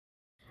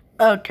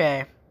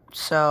Okay,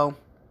 so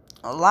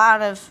I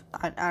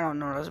don't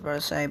know what I was about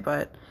to say,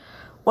 but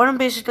what I'm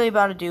basically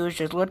about to do is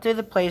just look through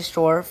the Play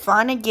Store,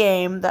 find a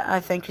game that I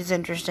think is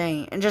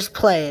interesting, and just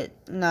play it.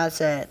 And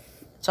that's it.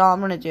 That's all I'm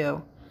gonna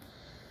do.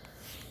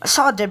 I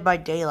saw Dead by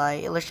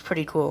Daylight. It looks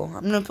pretty cool.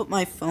 I'm gonna put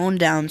my phone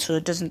down so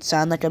it doesn't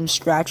sound like I'm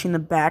scratching the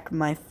back of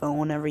my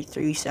phone every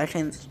 3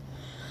 seconds.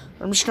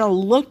 I'm just gonna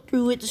look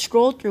through it,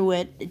 scroll through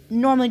it. It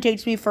normally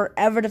takes me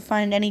forever to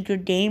find any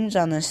good games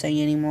on this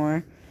thing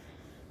anymore.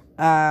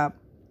 I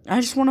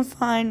just want to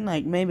find,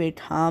 like, maybe a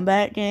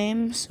combat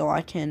game so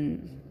I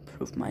can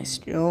prove my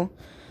skill.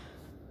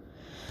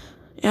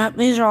 Yep,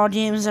 these are all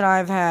games that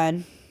I've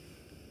had.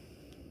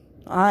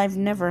 I've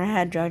never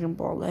had Dragon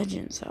Ball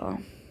Legends, so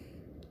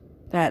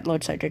that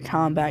looks like a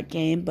combat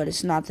game, but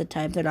it's not the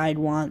type that I'd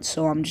want,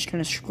 so I'm just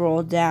going to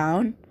scroll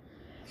down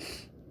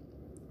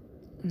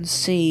and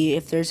see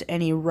if there's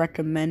any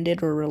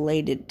recommended or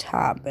related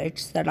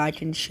topics that I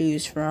can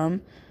choose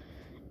from.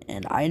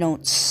 And I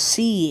don't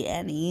see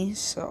any,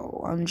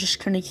 so I'm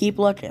just going to keep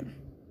looking.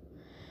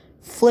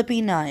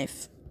 Flippy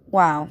Knife.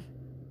 Wow.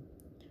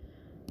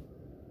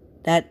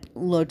 That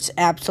looks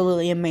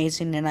absolutely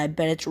amazing, and I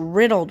bet it's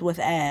riddled with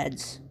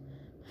ads.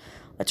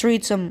 Let's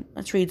read some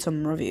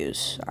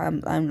reviews. I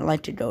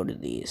like to go to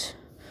these.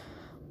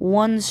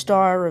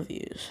 1-star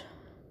reviews.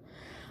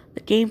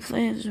 The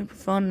gameplay is super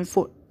fun.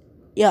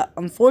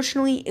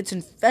 Unfortunately, it's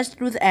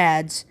infested with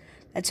ads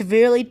that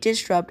severely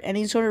disrupt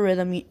any sort of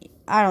rhythm.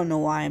 I don't know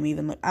why I'm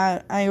even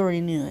I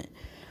already knew it.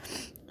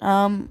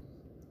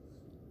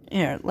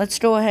 Here, let's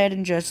go ahead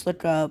and just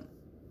look up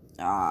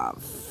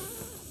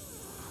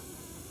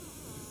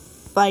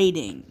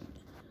fighting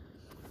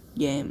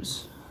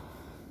games.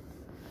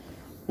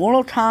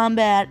 Mortal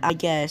Kombat, I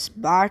guess.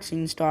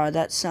 Boxing Star,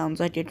 that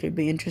sounds like it could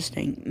be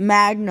interesting.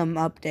 Magnum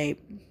update.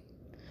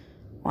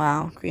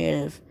 Wow,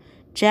 creative.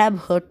 Jab,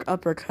 hook,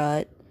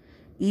 uppercut.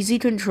 Easy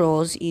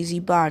controls, easy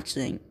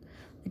boxing.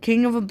 The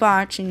King of a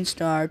Boxing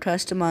Star,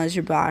 customize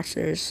your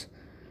boxers.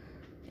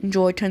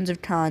 Enjoy tons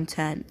of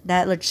content.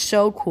 That looks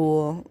so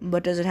cool,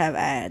 but does it have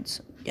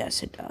ads?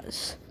 Yes, it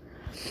does.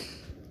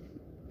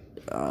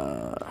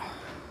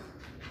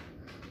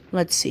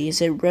 Let's see,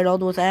 is it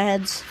riddled with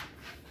ads?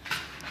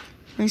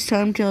 Nice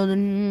time killed.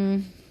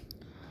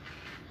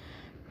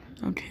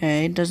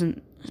 Okay, this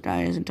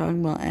guy isn't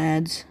talking about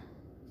ads.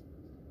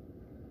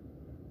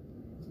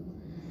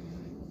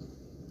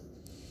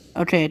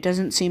 Okay, it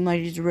doesn't seem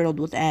like it's riddled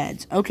with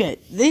ads. Okay,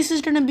 this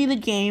is going to be the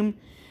game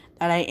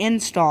that I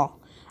install.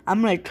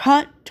 I'm going to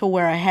cut to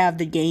where I have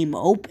the game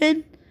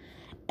open,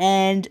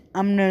 and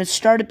I'm going to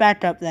start it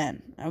back up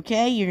then.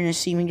 Okay, you're going to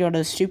see me go to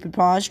the stupid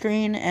pause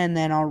screen, and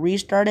then I'll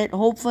restart it.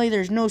 Hopefully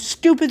there's no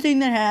stupid thing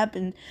that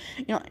happened.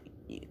 You know,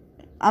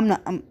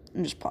 I'm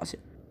just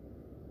pausing.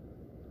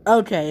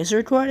 Okay, is it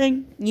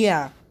recording?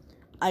 Yeah.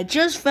 I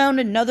just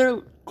found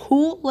another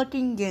cool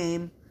looking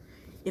game.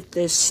 If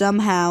the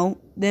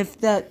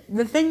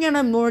thing that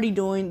I'm already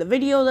doing, the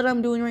video that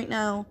I'm doing right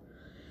now,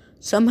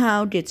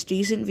 somehow gets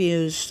decent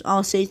views,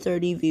 I'll say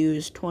 30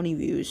 views, 20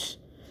 views.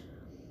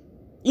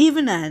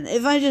 Even then,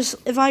 if I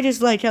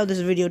just like how this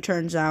video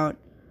turns out,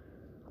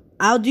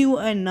 I'll do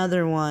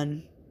another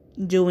one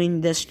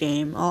doing this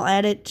game. I'll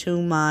add it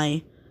to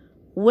my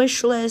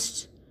wish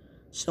list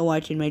so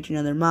I can make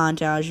another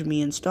montage of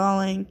me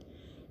installing.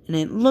 And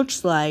it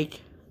looks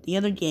like the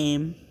other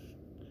game.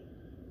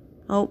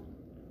 Oh.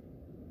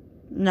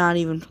 Not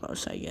even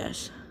close, I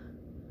guess.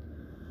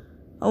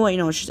 Oh, wait,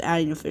 no, it's just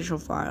adding official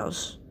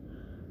files.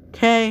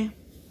 Okay.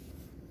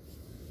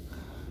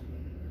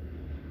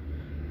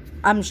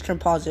 I'm just gonna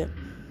pause it.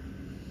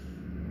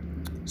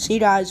 See you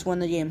guys when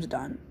the game's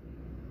done.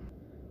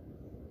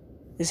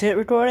 Is it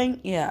recording?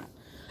 Yeah.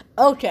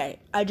 Okay,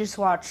 I just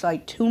watched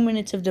like 2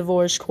 minutes of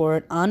Divorce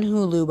Court on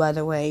Hulu, by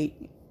the way.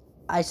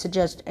 I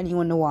suggest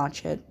anyone to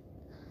watch it.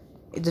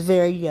 It's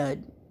very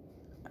good.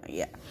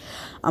 Yeah.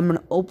 I'm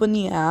gonna open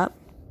the app.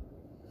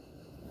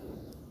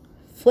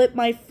 Flip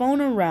my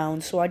phone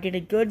around so I get a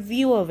good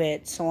view of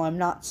it, so I'm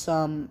not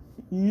some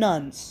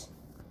nuns.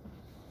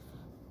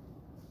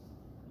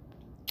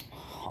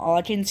 All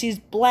I can see is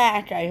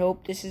black. I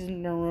hope this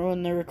isn't gonna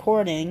ruin the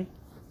recording.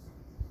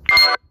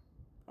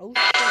 Oh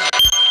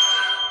shit.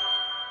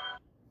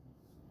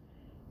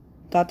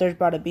 Thought there's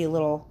about to be a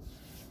little...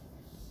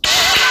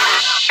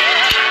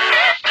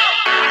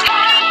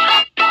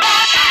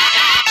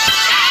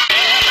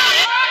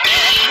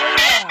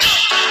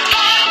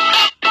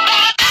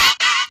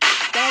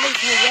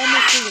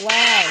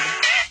 loud.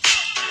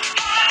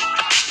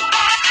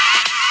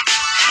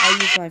 I'll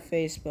use my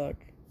Facebook.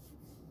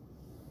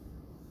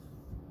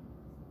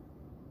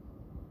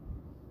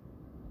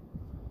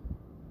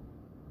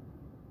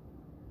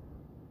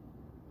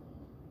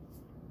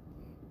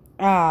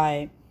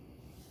 Alright.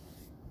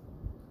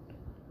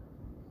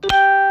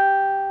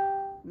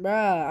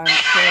 Bruh, I'm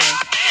kidding.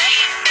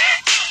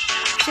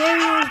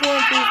 Serial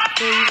going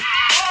through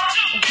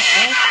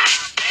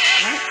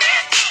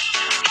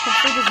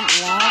hopefully it doesn't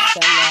last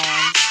that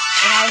long.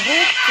 And I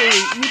hope that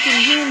you can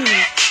hear me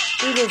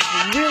through this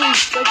really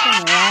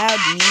freaking loud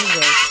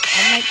music.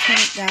 I might turn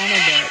it down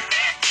a bit.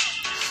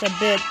 a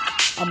bit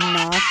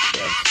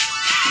obnoxious.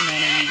 You know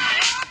what I mean?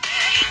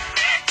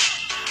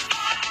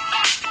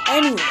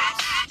 Anyways,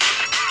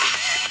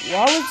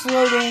 while it's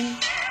loading,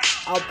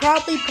 I'll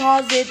probably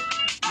pause it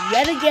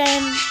yet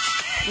again,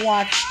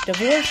 watch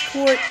Divorce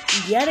Court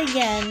yet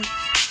again,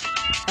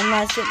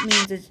 unless it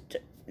means it's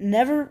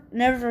never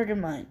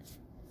mind.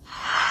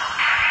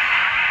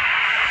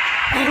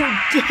 Oh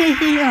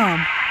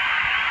damn!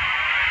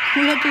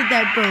 Look at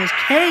that girl's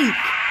cake!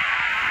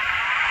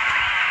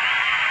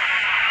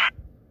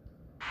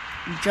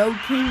 Joe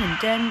King and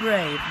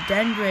Dengrave.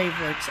 Dengrave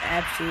looks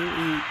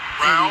absolutely...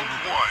 Round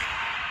one.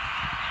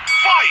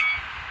 Fight!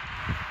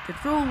 To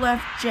throw a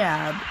left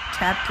jab,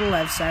 tap the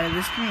left side of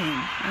the screen.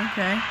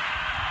 Okay.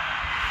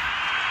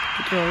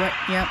 To throw a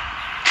yep.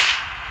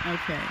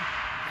 Okay.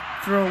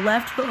 Throw a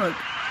left hook.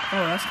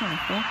 Oh, that's kind of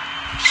cool.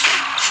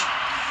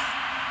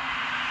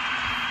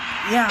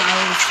 Yeah, I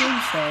would assume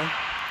so.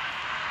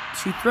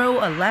 To throw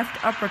a left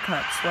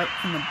uppercut, swipe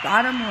from the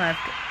bottom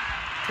left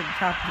to the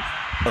top of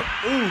the...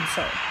 ooh,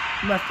 sorry.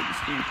 Left of the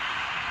screen.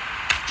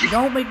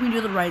 Don't make me do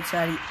the right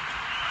side.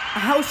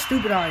 How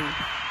stupid are you?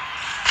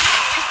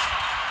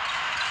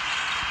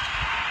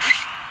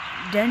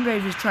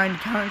 Dengrave is trying to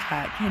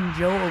counterattack. Can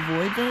Joe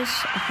avoid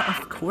this?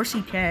 Of course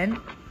he can.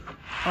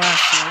 Oh,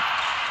 that's sick.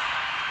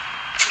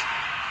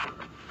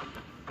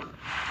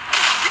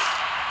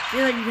 I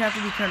feel like you have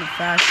to be kind of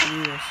fast to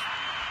do this.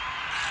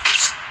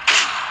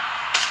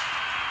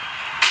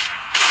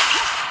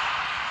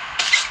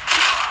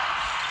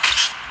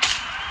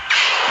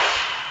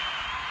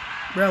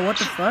 Bro, what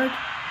the fuck?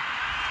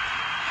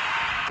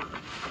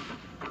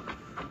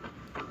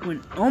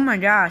 Oh my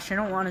gosh, I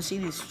don't want to see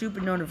these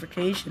stupid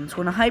notifications.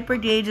 When a hyper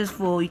gauge is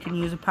full, you can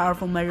use a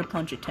powerful Mega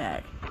Punch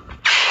attack.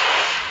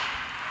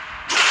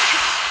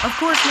 Of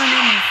course my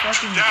name is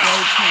fucking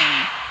Joe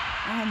King.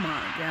 Oh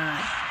my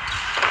god.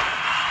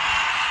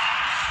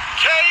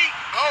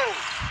 K.O.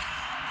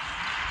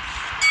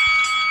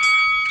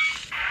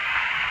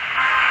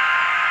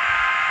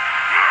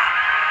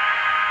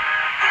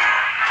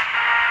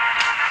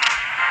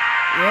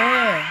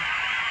 Yeah.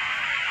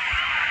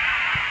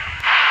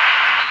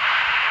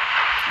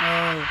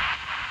 Oh.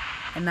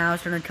 And now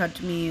it's gonna cut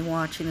to me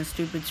watching a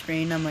stupid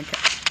screen. I'm like,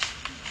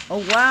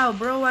 oh wow,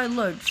 bro, I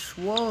look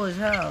swole as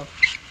hell.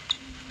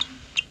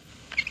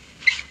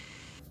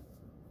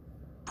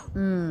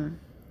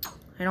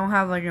 I don't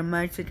have like a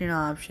Mexican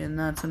option.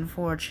 That's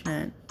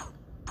unfortunate.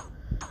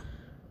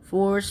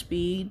 4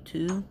 speed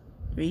 2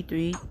 3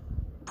 3.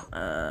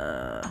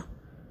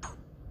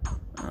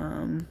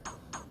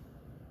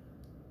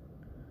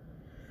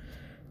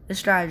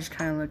 This guy just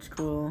kind of looks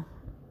cool.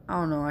 I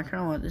don't know. I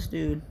kind of want this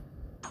dude.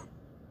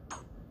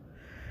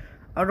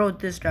 I'll go with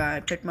this guy.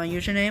 Pick my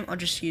username. I'll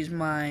just use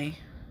my...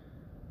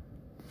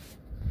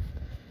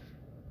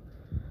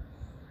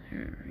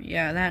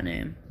 yeah, that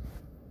name.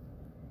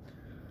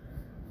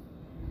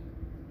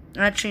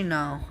 Actually,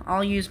 no.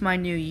 I'll use my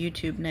new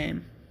YouTube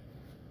name.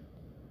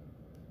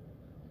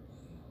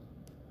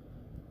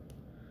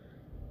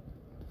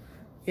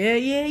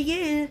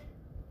 Yeah.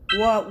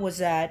 What was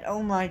that?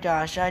 Oh my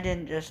gosh, I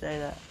didn't just say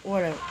that.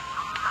 Whatever.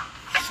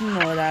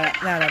 Ignore that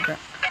up there.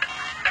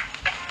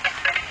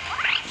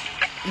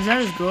 Is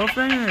that his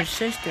girlfriend or his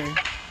sister?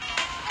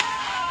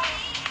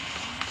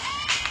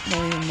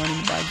 No even money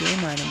to buy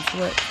game items.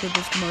 What? Put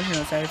this commotion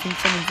outside. I think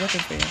someone's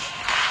looking for you.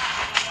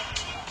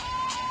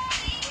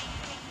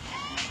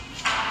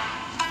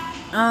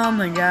 Oh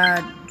my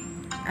god.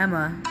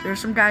 Emma, there's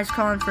some guys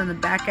calling from the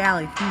back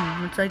alley.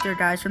 Looks like they're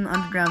guys from the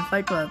Underground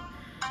Fight Club.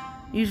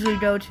 Usually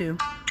go to.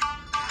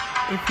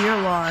 If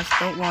you're lost,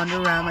 don't wander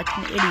around like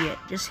an idiot.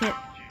 Just hit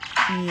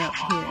me up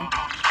here.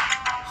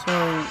 So,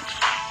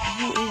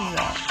 who is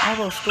that? I'll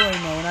go story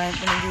mode. I'm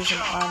gonna do some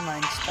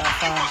online stuff.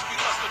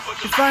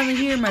 You're finally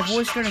here. My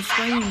voice started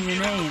screaming your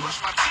name.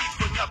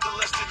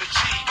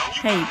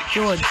 Hey,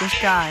 George, this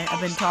guy I've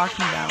been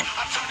talking about.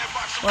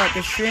 What,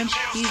 the shrimp?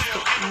 He's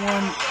the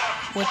one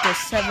with the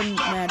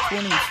 7-match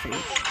winning streak.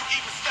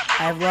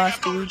 I've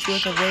lost the week's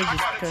worth of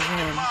wages because of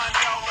him.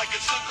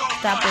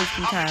 Stop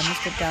wasting time.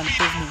 Let's get down to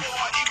business.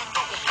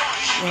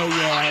 Oh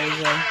yeah,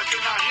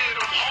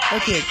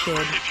 look here,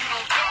 kid.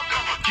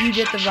 You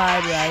get the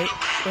vibe right.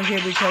 We're here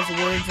because the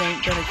words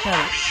ain't gonna cut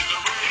it.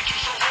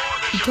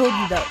 He told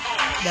you that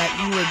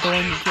you were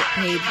going to get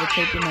paid for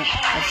taking a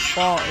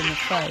fall in the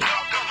fight.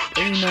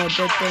 Don't you know a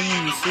good thing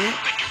when you see it?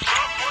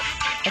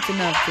 That's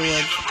enough,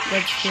 George.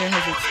 Let's hear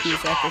his excuse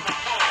after.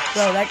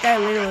 Bro, that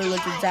guy literally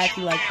looks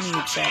exactly like me,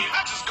 except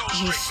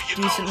he's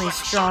decently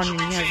strong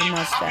and he has a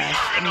mustache.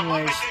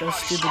 Anyways, those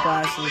stupid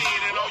glasses.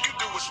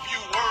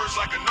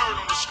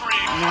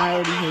 And I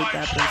already hate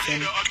that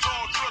person.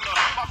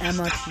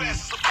 Emma can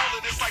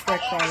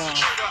frick right off.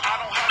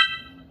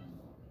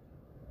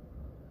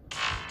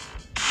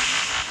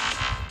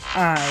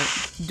 Alright,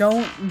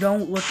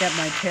 don't look at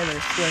my Taylor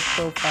Swift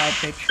profile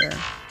picture.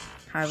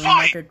 Having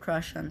like a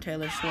crush on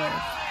Taylor Swift.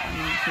 I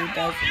mean, who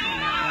doesn't?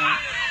 Right?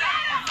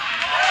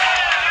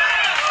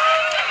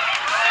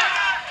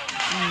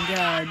 Oh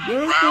God,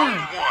 Round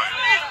one.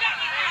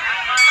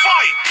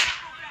 Fight!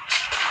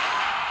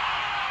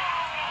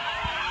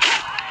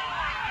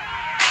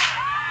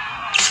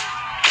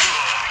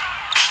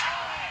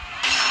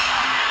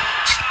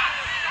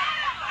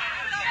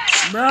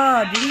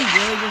 Oh, did he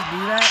really just do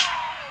that?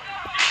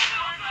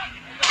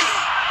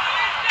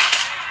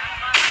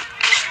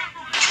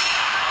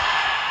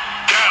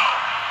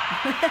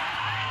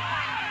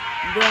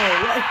 Bro,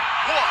 what?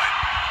 1,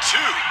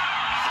 2,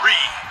 3,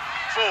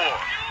 4,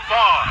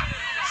 5,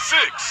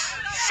 6,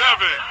 7,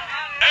 8,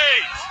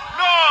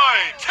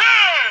 9, 10.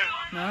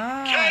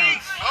 Nice.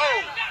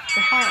 KO.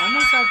 I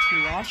almost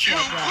actually lost You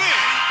that guy.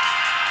 win.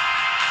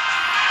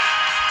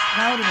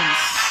 That would have been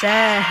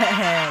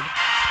sad.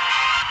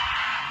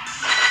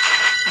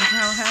 Look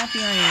how happy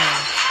I am.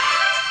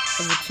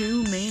 So the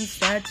 2 main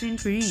stats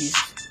increased.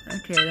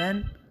 Okay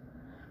then.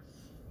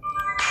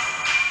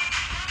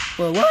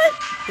 Well, what?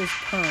 This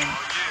pun.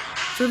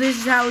 So this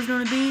is how it's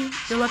gonna be.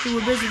 You're lucky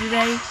we're busy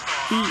today.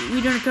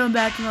 We're gonna come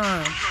back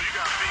tomorrow.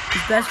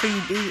 It's best for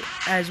you to,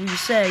 as we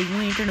say,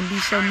 we ain't gonna be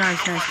so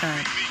nice next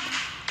time.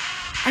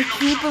 I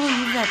can't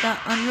believe that the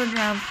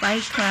Underground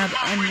Fight Club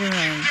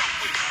Underground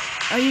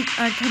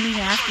are coming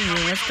after you.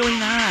 What's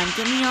going on?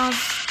 Get me all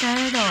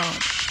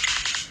startled.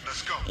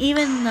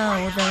 Even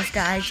though those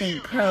guys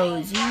ain't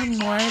pros, you're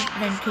more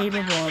than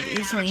capable of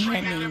easily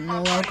hitting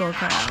the local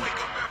crowd.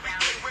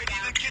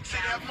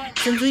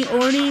 Since we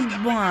already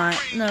bought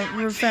the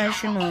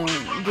professional,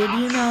 did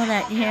you know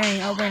that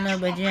Harry opened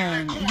up a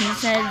gym? He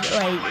said,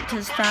 like,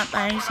 to stop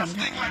by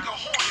sometime.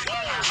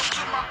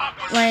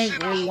 Like,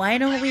 why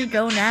don't we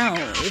go now?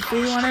 If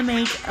we want to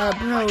make a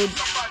pro...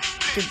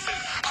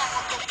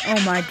 Oh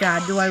my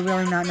god, do I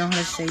really not know how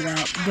to say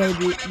that?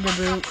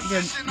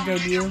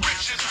 Debut.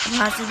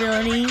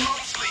 Possibility.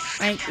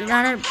 Like, you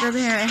gotta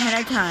prepare ahead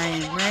of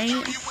time,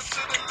 right?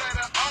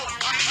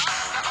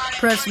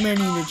 Press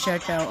menu to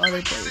check out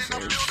other places.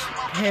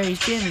 Harry's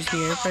gym is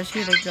here. Press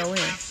here to go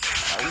in.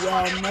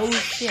 Well, no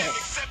shit.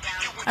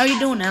 How you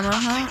doing, Emma,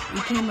 huh?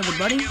 You came with a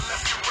buddy?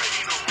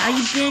 How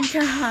you been,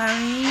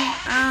 Kahari?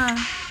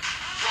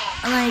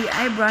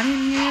 I brought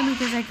him here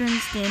because I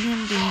couldn't stand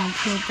him being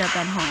cooped up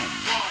at home.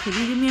 Could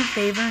you do me a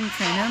favor and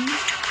train him?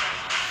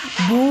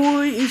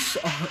 Boy, it's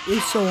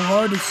so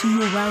hard to see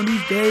you around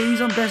these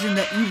days. I'm guessing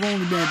that you've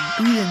only been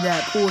beating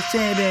that poor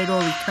sandbag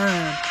all the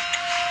time.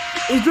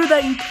 It's good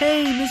that you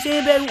came. The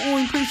sandbag will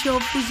only push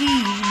your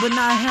physique, but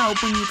not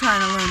help when you're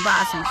trying to learn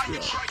boxing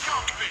skills.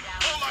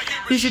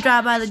 You should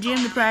drop by the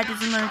gym to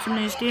practice and learn some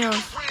new skills.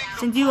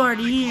 Since you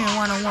already here and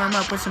want to warm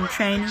up with some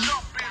training.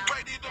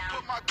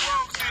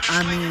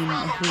 I mean,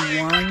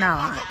 why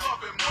not?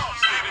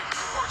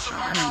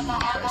 I don't know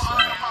what to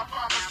say.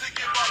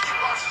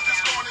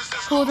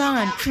 Hold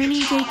on,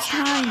 training takes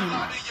time.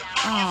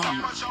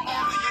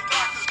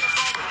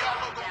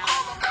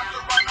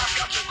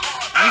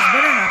 This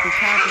better not be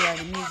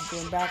copyrighted music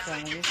in the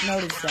background. I just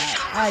noticed that.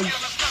 I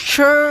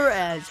sure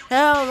as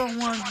hell don't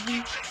want to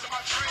be.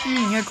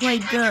 You're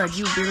quite good.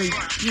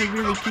 You're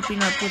really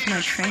keeping up with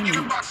my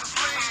training.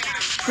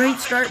 Great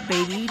start,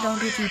 baby. Don't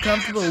get too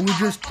comfortable. We're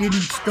just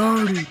getting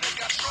started.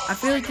 I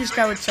feel like this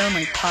guy would sound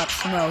like Pop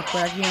Smoke,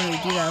 but I can't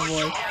really do that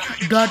voice.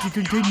 Got to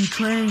continue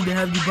training to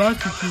have your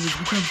boxing skills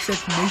become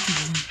second nature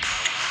to you.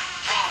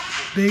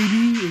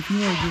 Baby, if you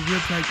want to get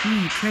ripped like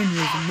me, training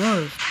is a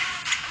must.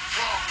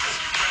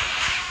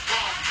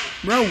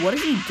 Bro, what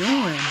is he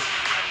doing?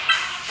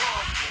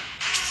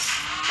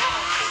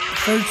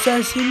 First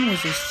session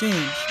was a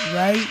cinch,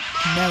 right?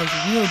 Now it's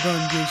real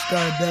gonna get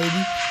started,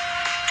 baby.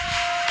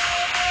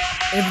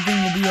 Everything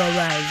will be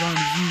alright as long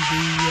as you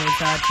do as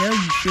I tell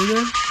you,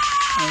 sugar.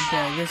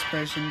 Okay, this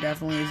person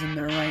definitely is in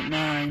their right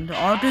mind.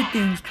 All good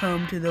things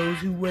come to those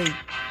who wait.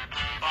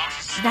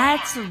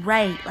 That's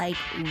right, like,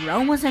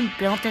 Rome wasn't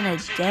built in a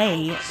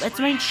day. Let's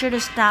make sure to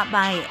stop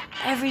by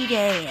every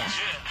day.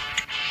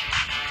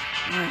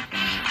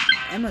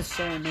 Emma's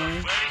so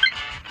annoying.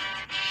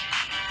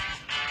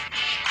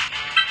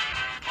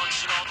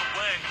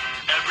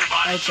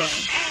 Okay.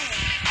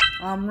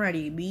 I'm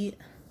ready, beat.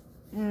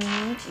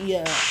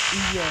 Yeah.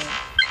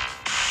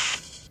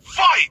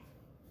 Fight!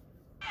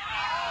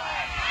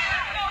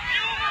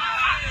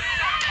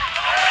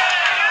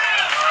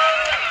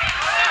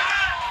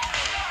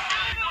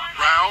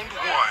 Round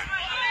 1.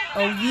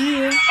 Oh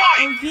yeah. Fight!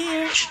 Oh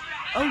yeah.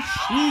 Oh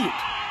shit.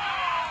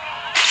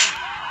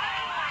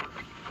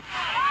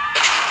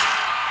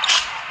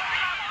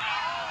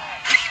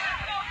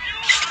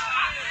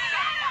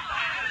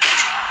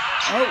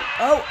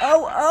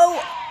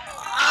 Oh.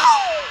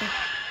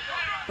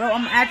 Bro,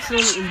 I'm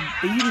absolutely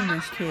beating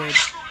this kid.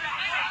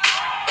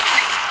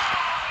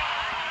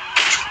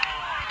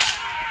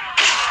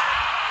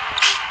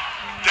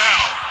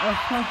 Down.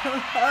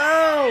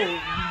 Oh,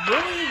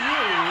 bully you.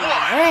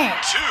 1,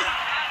 2,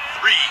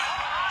 3,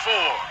 4,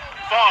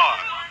 5,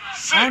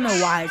 6, I don't know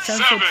why it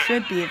sounds so 7,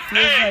 trippy. It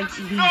feels 8, like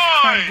he's 9,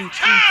 trying to do 3,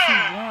 2,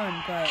 10.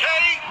 1, but KO.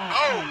 I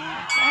don't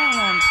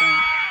know what I'm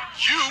saying.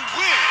 You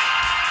win.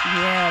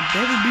 Yeah,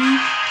 baby B.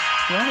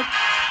 What?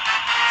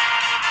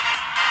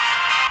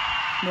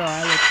 Bro,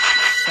 I look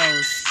so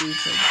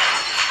stupid.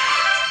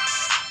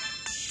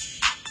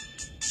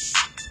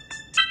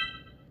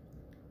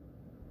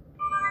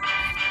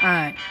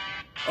 Alright.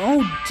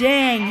 Oh,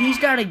 dang, he's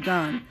got a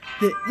gun.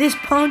 This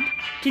punk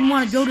didn't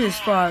want to go this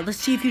far. Let's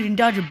see if you can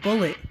dodge a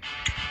bullet.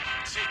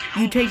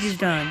 You take this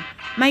done.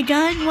 My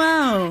gun?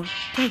 Whoa.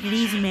 Take it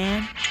easy,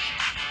 man.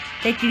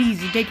 Take it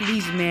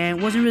easy,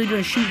 man. Wasn't really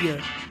gonna shoot you.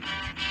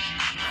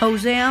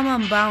 Jose, I'm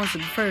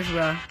unbalancing first,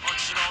 bro.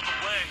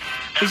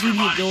 This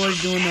idiot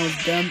George doing those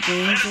dumb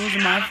things. It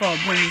wasn't my fault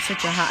being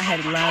such a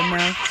hot-headed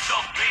loudmouth.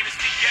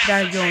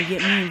 Gotta go and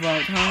get me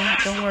involved, huh?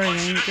 Don't worry, I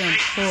ain't gonna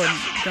pull a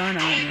gun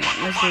on you.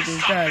 Let's get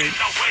this started.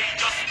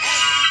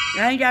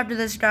 I think after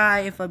this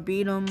guy, if I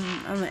beat him,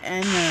 I'm gonna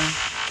end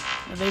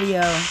the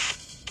video.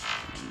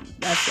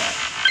 That's it.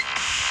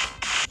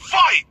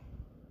 Fight!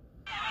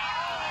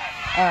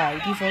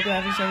 Alright, default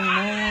graphics are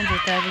known.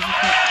 Just graphics you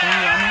can't.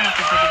 I'm gonna have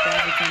to put the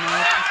graphics on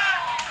that.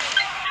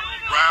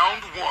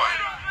 Round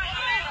 1.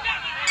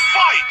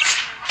 Fight!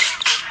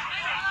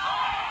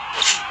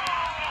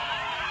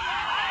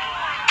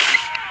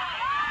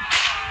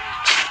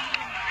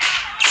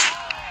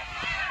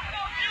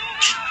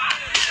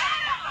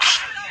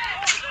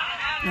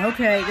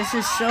 Okay, this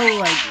is so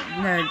like,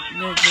 they're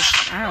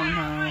just, I don't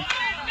know.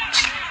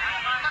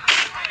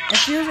 It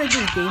feels like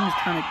this game is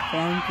kind of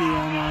clunky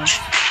almost.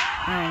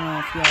 I don't know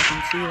if y'all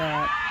can see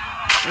that.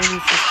 Maybe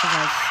it's just because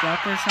I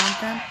suck or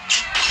something.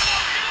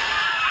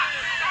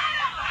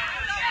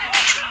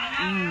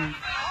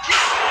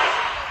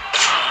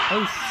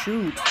 Oh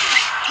shoot.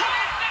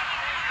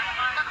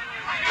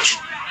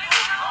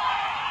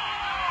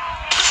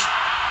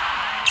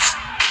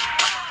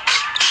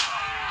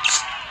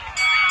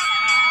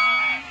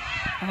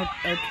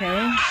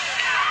 Okay.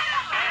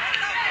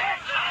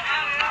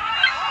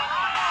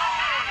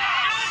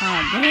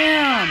 Oh,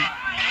 damn.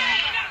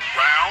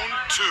 Round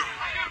 2.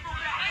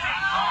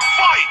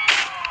 Fight!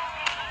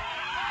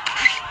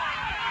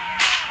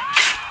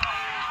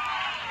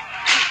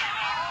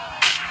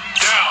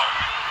 Down.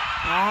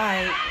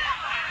 Alright.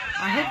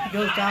 I hope he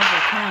goes down for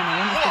a count. I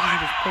wonder if he can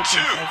just pick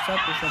himself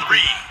up or something.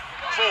 3,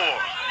 4,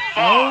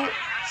 5,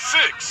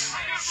 6,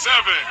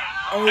 7,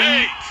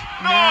 8,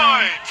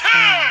 9,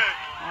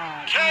 10.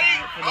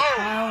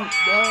 KO.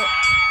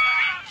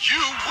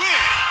 You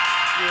win.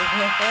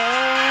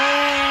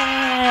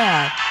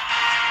 Yeah.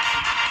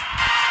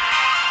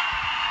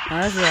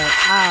 That's right.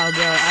 Oh,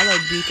 bro, I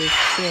like beat this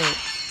shit.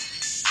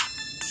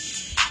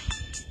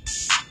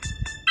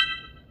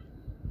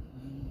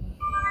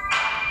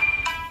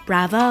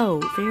 Bravo,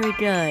 very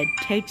good.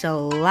 Takes a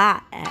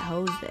lot at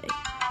Jose.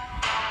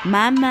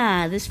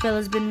 My, this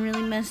fella's been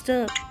really messed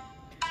up.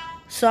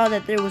 Saw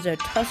that there was a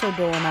tussle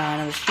going on.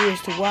 I was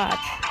curious to watch.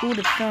 Who would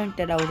have thunk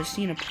that I would have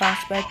seen a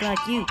prospect like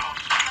you?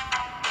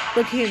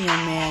 Look here,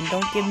 young man.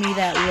 Don't give me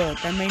that look.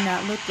 I may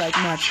not look like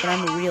much, but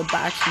I'm a real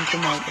boxing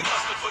promoter.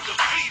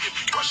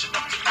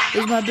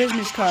 Here's my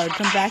business card.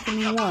 Come back to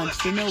me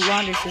once. You're no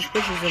longer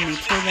suspicious of me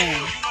till then.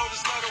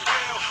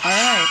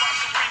 Alright.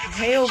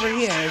 Hey, over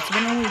here. It's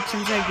been a week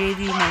since I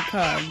gave you my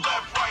card.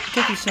 It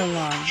took you so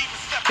long.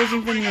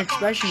 Judging from your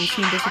expression, you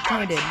seem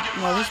disappointed.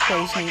 Well, this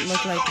place ain't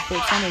look like the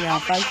Fort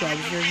Underground fight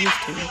clubs you're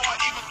used to.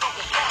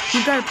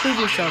 You've got to prove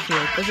yourself here.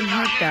 It doesn't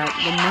hurt that.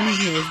 The money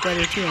here is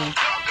better too.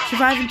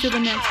 Survive until the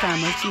next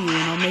time I see you,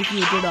 and I'll make you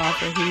a good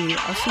offer here.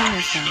 I'll see you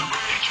next time.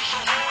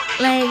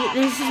 Like,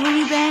 this is where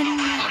you've been?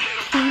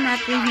 Came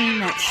after hearing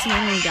that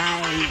Sammy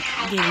guy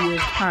give you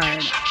his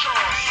card.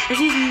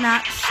 This is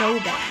not so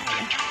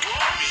bad.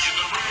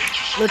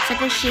 Looks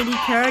like a shitty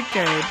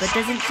character, but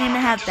doesn't seem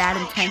to have bad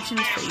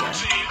intentions for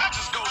you.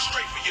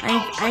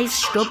 I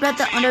scoped out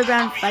the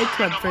Underground Fight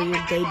Club for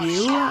your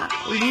debut.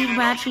 League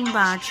matching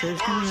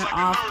boxers come here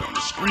often,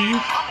 and you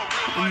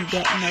can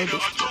get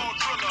noticed here.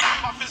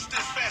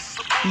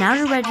 Now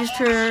to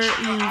register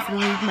you for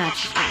league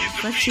matches.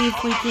 Let's see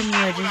if we can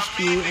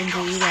register you and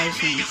get you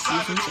license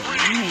using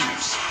certain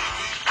names.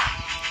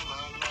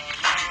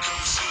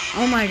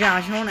 Oh my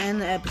gosh, I want to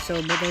end the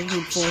episode, but they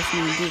keep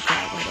forcing me to do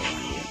that. I don't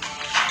want to.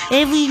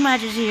 If league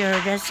matches here,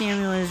 that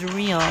Samuel is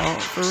real,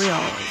 for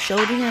real.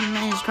 Showed him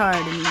his card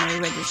and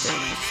they registered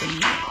as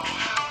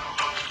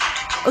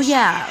Oh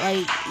yeah,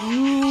 like,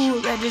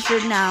 you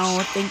registered now,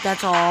 think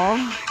that's all.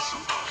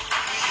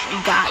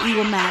 Got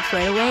you a match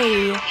right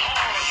away.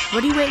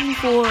 What are you waiting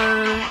for?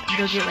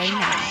 Go get right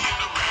now.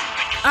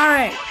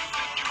 Alright,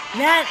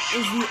 that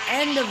is the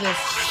end of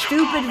this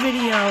stupid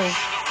video.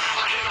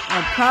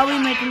 I'll probably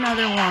make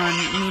another one,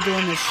 me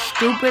doing this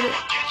stupid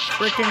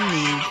freaking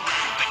move.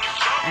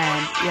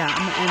 And yeah,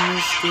 I'm gonna end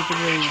this stupid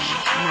video.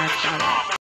 And that's about it.